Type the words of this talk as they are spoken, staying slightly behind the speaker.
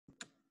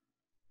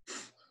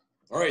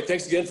All right,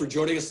 thanks again for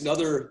joining us.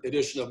 Another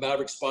edition of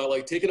Maverick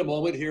Spotlight. Taking a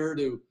moment here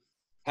to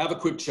have a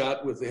quick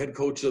chat with the head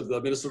coach of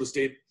the Minnesota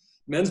State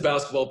men's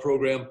basketball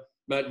program,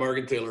 Matt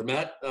Margenthaler.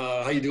 Matt,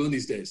 how you doing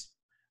these days?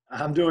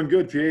 I'm doing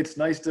good, PA. It's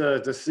nice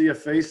to see a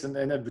face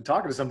and be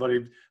talking to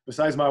somebody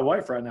besides my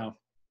wife right now,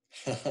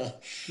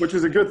 which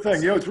is a good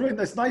thing.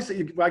 It's nice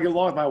that I get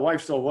along with my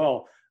wife so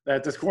well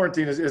that this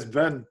quarantine has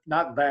been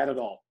not bad at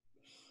all.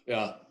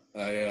 Yeah,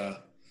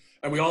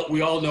 and we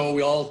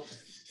all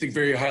think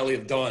very highly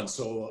of Dawn.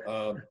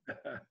 So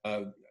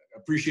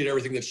appreciate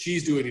everything that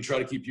she's doing to try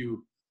to keep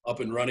you up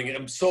and running.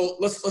 And so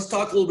let's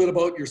talk a little bit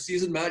about your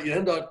season, Matt. You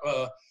ended up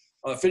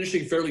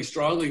finishing fairly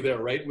strongly there,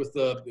 right, with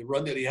the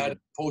run that he had in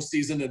the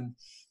postseason, and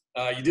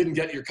you didn't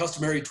get your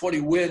customary 20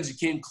 wins. You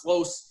came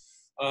close,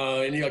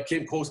 and you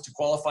came close to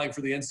qualifying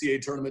for the NCAA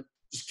tournament.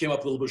 Just came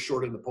up a little bit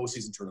short in the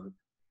postseason tournament.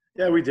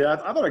 Yeah, we did. I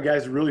thought our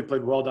guys really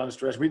played well down the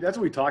stretch. That's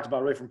what we talked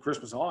about right from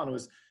Christmas on.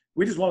 Was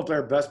we just want to play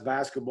our best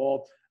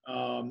basketball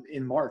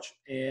in March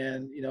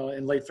and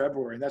in late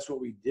February, and that's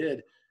what we did.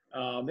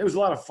 It was a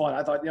lot of fun.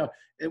 I thought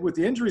with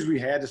the injuries we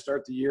had to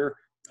start the year,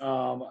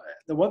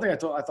 the one thing I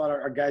thought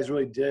our guys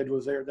really did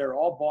was they're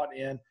all bought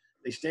in.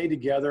 They stayed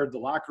together. The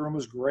locker room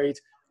was great.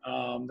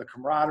 The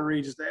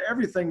camaraderie, just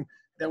everything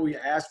that we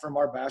asked from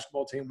our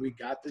basketball team, we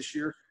got this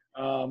year.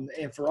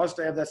 And for us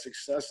to have that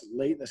success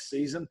late in the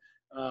season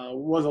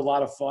was a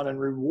lot of fun and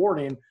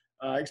rewarding,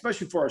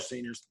 especially for our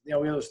seniors. We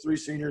have those 3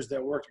 seniors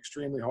that worked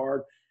extremely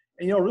hard.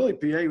 And, really,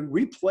 PA,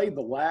 we played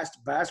the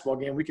last basketball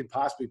game we could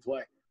possibly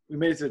play. We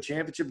made it to the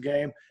championship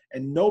game,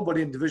 and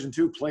nobody in Division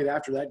II played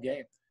after that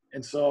game.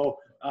 And so,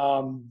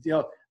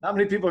 not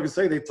many people can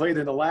say they played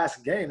in the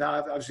last game. Now,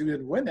 obviously, we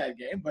didn't win that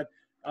game, but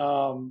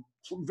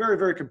very,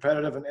 very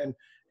competitive.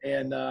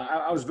 And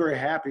I was very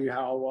happy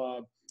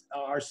how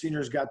our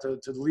seniors got to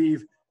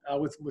leave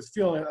with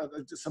feeling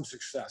some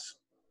success.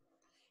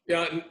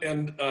 Yeah,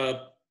 and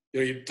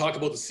you talk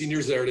about the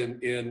seniors there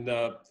in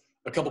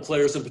a couple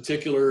players in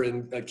particular,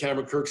 and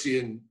Cameron Kirksey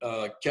and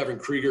Kevin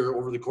Krieger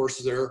over the course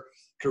of their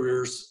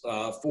careers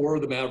for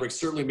the Mavericks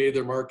certainly made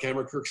their mark.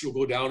 Cameron Kirksey will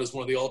go down as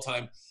one of the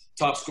all-time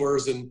top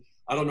scorers, and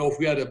I don't know if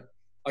we had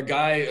a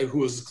guy who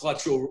was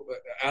clutch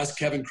as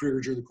Kevin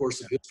Krieger during the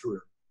course of his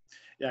career.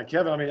 Yeah,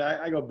 Kevin,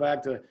 I go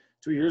back to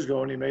 2 years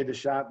ago when he made the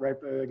shot right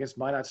against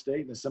Minot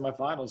State in the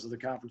semifinals of the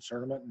conference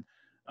tournament,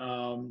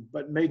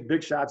 but made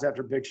big shots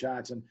after big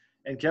shots.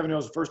 And Kevin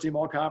was first team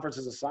all-conference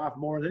as a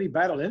sophomore, and then he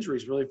battled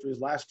injuries really for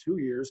his last 2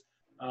 years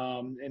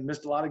and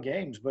missed a lot of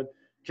games. But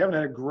Kevin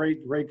had a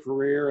great, great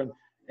career.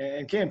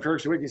 And Cam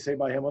Kirksey, what can you say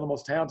about him? One of the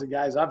most talented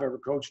guys I've ever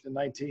coached in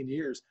 19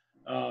 years.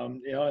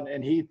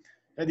 And he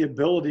had the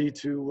ability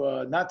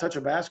to not touch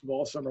a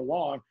basketball summer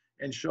long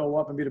and show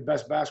up and be the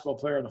best basketball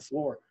player on the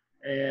floor.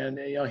 And,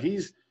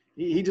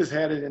 he just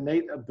had an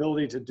innate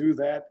ability to do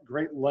that.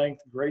 Great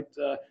length, great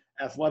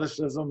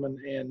athleticism.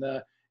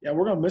 And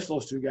we're going to miss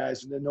those 2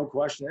 guys, no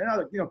question.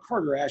 And,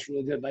 Carter Ash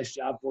really did a nice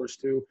job for us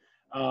too.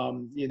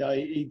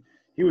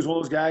 He was one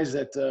of those guys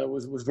that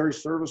was very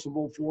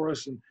serviceable for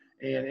us. And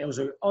it was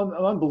an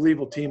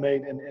unbelievable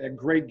teammate and a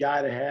great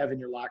guy to have in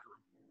your locker room.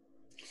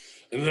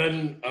 And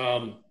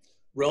then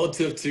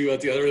relative to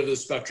at the other end of the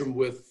spectrum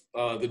with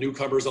the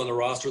newcomers on the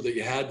roster that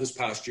you had this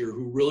past year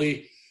who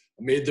really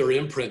made their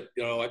imprint,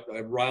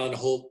 Rylan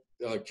Holt,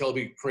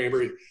 Kelby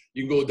Kramer,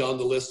 you can go down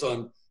the list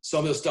on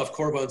some of the stuff,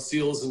 Corbin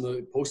Seals in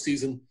the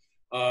postseason.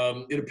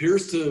 It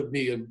appears to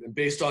me, and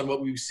based on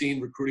what we've seen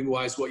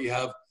recruiting-wise, what you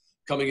have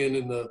coming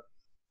in the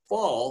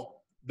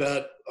fall,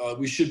 that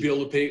we should be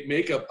able to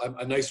make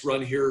a nice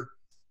run here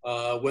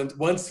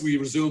once we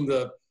resume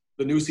the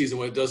new season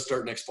when it does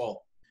start next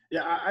fall.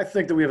 Yeah, I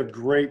think that we have a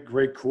great,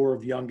 great core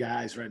of young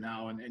guys right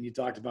now. And you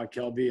talked about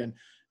Kelby, and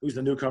who's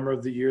the newcomer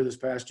of the year this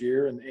past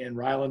year, and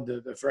Ryland,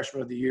 the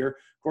freshman of the year.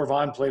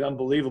 Corvin played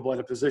unbelievable at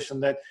a position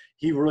that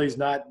he really is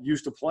not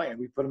used to playing.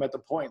 We put him at the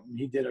point, and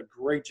he did a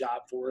great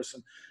job for us.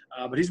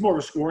 But he's more of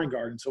a scoring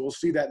guard, and so we'll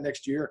see that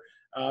next year.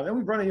 Then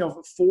we brought in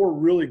 4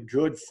 really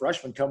good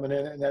freshmen coming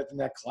in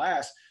that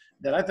class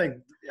that I think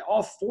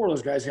all 4 of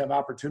those guys have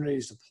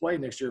opportunities to play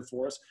next year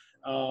for us.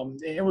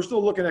 And we're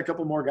still looking at a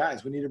couple more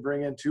guys. We need to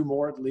bring in 2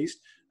 more at least,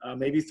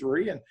 maybe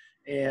 3,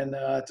 and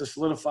to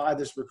solidify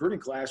this recruiting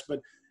class. But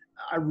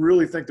I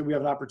really think that we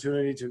have an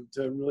opportunity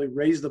to really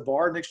raise the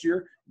bar next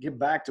year, get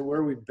back to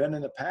where we've been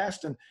in the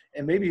past, and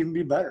maybe even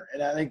be better.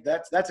 And I think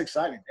that's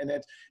exciting. And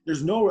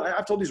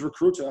I've told these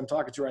recruits that I'm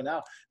talking to right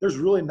now, there's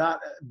really not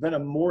been a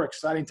more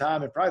exciting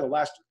time in probably the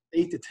last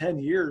 8 to 10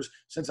 years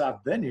since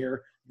I've been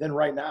here than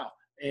right now.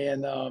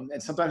 And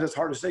sometimes it's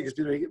hard to say because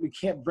we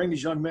can't bring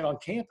these young men on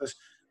campus.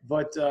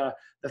 But the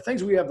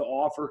things we have to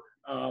offer,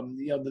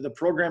 the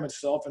program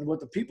itself, and what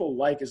the people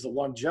like is the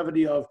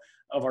longevity of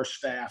our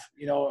staff.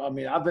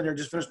 I've been there,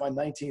 just finished my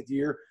 19th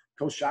year.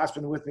 Coach Schott's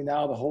been with me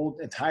now the whole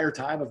entire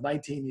time of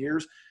 19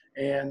 years.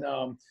 And,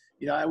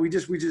 we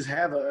just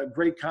have a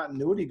great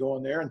continuity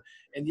going there.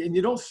 And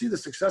you don't see the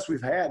success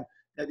we've had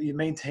that you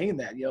maintain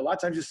that. A lot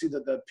of times you see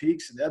the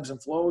peaks and ebbs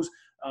and flows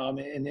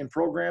in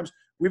programs.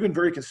 We've been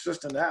very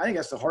consistent. I think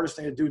that's the hardest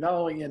thing to do, not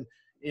only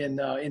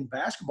in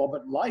basketball,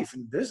 but life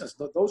and business.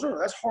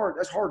 That's hard.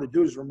 That's hard to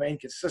do, is remain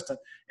consistent.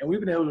 And we've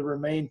been able to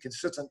remain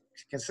consistent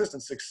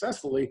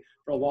successfully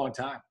for a long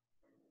time.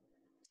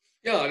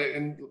 Yeah,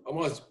 and I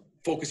want to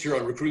focus here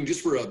on recruiting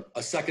just for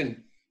a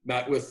second,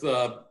 Matt, with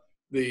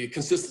the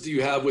consistency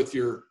you have with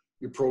your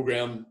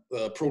program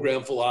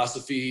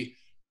philosophy.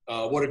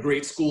 What a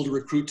great school to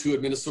recruit to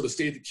at Minnesota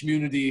State, the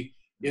community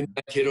in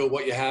Mankato,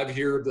 what you have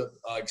here, the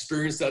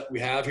experience that we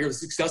have here, the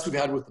success we've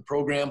had with the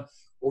program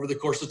over the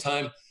course of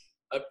time.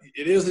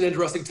 It is an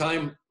interesting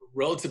time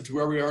relative to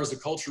where we are as a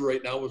culture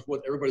right now with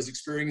what everybody's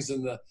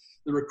experiencing. The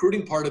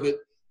recruiting part of it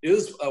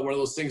is one of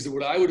those things that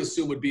what I would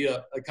assume would be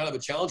a kind of a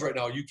challenge right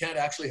now. You can't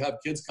actually have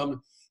kids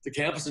come to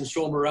campus and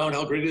show them around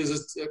how great it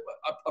is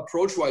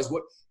approach-wise.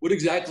 What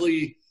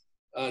exactly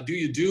do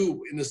you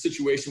do in this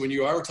situation when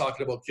you are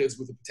talking about kids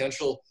with the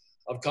potential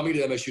of coming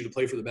to MSU to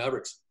play for the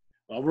Mavericks?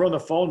 Well, we're on the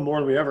phone more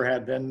than we ever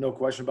had been, no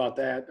question about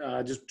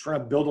that. Just trying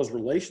to build those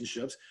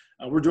relationships.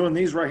 We're doing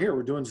these right here.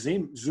 We're doing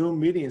Zoom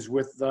meetings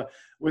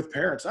with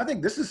parents. I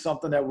think this is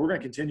something that we're going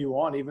to continue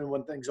on even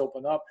when things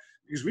open up,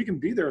 because we can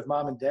be there with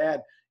mom and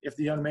dad if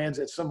the young man's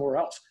at somewhere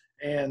else.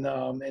 And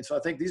so I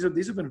think these have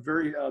been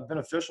very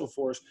beneficial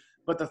for us.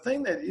 But the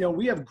thing that,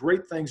 we have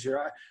great things here.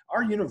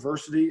 Our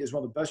university is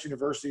one of the best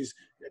universities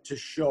to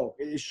show.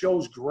 It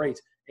shows great.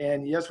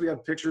 And yes, we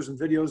have pictures and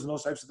videos and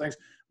those types of things,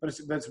 but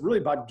it's really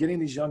about getting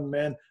these young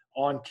men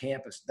on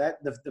campus.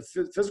 That the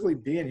physically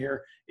being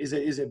here is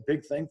a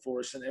big thing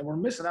for us, and we're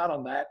missing out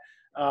on that.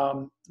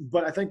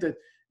 But I think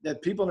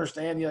that people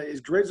understand,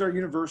 as great as our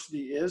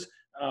university is,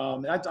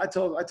 and I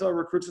tell our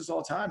recruits this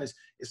all the time,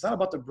 it's not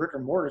about the brick or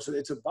mortar.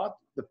 It's about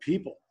the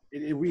people.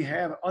 We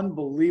have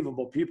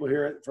unbelievable people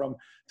here from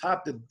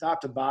top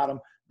to bottom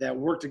that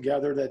work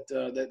together,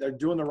 that they're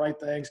doing the right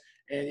things.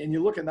 And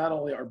you look at not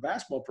only our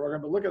basketball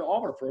program, but look at all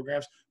of our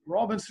programs. We're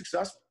all been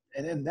successful.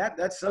 And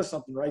that says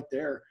something right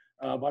there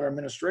about our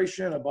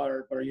administration, about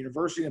our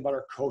university, and about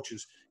our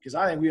coaches. Because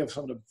I think we have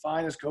some of the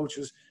finest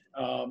coaches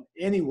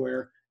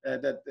anywhere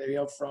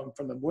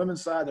from the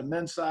women's side, the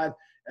men's side.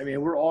 I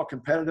mean, we're all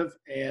competitive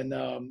and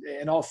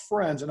all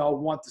friends and all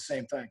want the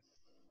same thing.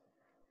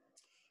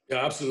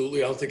 Yeah,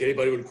 absolutely. I don't think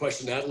anybody would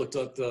question that. Looked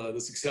at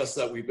the success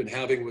that we've been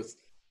having with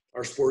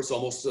our sports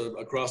almost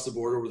across the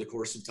board over the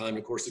course of time.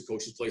 Of course, the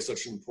coaches play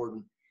such an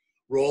important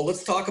role.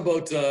 Let's talk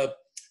about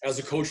as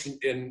a coach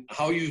and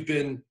how you've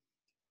been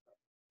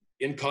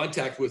in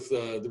contact with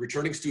the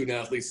returning student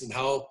athletes and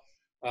how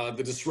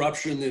the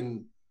disruption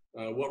and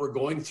what we're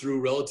going through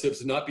relative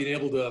to not being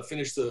able to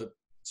finish the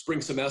spring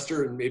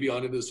semester and maybe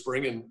on into the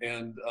spring.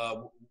 And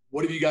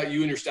what have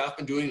you and your staff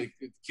been doing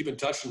to keep in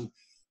touch and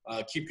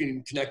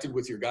keeping connected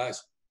with your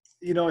guys?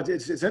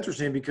 It's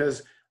interesting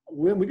because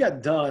when we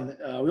got done,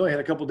 we only had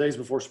a couple of days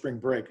before spring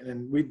break,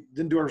 and we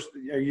didn't do our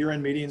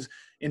year-end meetings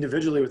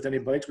individually with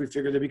anybody because we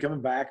figured they'd be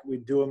coming back.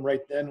 We'd do them right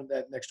then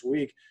that next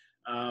week.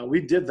 We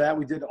did that.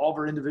 We did all of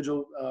our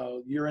individual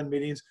year-end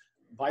meetings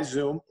by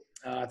Zoom.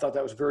 I thought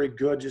that was very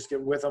good. Just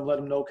get with them, let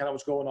them know kind of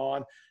what's going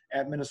on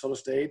at Minnesota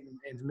State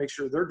and to make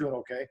sure they're doing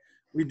okay.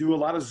 We do a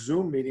lot of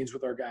Zoom meetings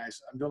with our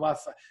guys. I'm doing a lot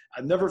of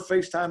I've never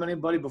FaceTime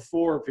anybody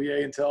before, PA,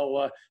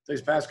 until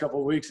these past couple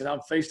of weeks, and I'm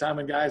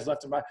FaceTiming guys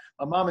left and right.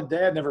 My mom and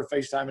dad never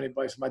FaceTime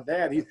anybody. So my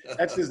dad,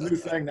 that's his new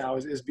thing now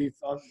is be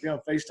on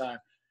FaceTime.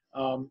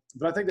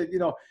 But I think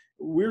that,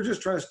 we're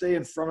just trying to stay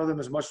in front of them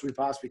as much as we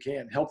possibly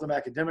can, help them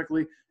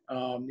academically. A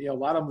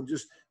lot of them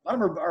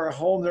are at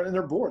home,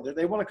 they're bored.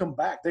 They want to come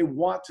back. They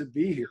want to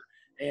be here.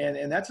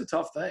 And that's a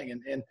tough thing.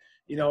 And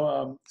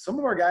some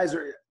of our guys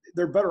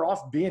they're better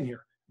off being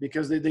here,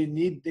 because they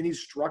need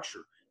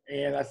structure.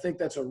 And I think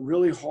that's a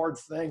really hard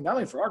thing, not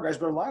only for our guys,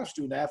 but a lot of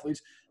student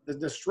athletes.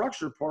 The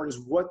structure part is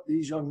what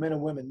these young men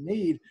and women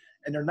need,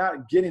 and they're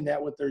not getting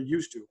that what they're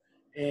used to.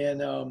 And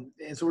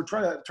so we're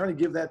trying to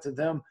give that to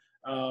them.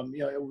 A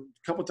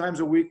couple times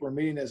a week, we're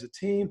meeting as a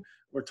team.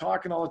 We're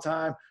talking all the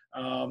time.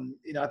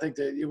 I think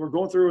that we're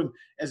going through and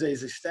as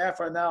a staff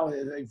right now,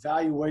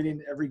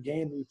 evaluating every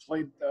game that we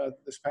played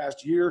this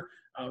past year.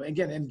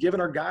 Again, and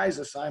giving our guys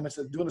assignments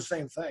and doing the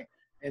same thing.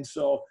 And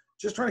so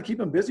just trying to keep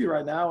them busy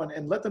right now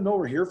and let them know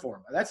we're here for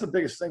them. And that's the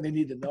biggest thing they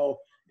need to know,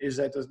 is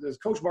that does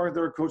Coach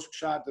Margenthaler, Coach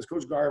Schott, does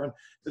Coach Garvin,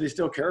 do they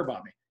still care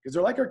about me? Because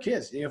they're like our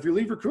kids. If you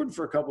leave recruiting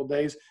for a couple of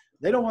days,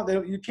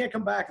 you can't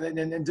come back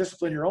and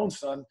discipline your own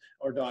son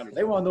or daughter.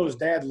 They want to know his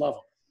dad love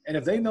them. And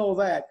if they know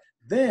that,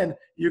 then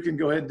you can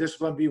go ahead and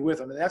discipline, be with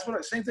them. And that's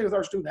same thing with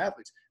our student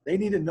athletes. They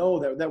need to know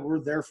that we're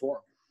there for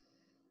them.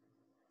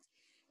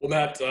 Well,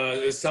 Matt,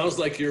 it sounds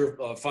like you're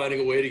finding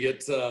a way to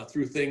get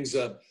through things.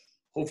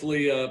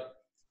 Hopefully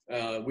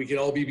we can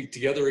all be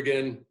together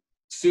again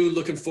soon.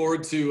 Looking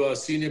forward to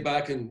seeing you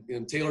back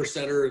in Taylor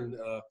Center.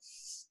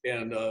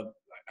 And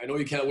I know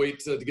you can't wait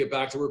to get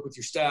back to work with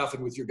your staff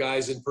and with your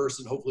guys in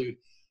person. Hopefully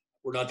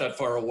we're not that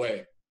far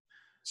away.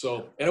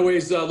 So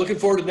anyways, looking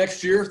forward to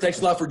next year. Thanks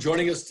a lot for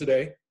joining us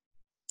today.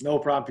 No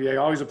problem,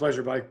 PA. Always a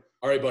pleasure, buddy.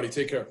 All right, buddy.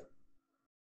 Take care.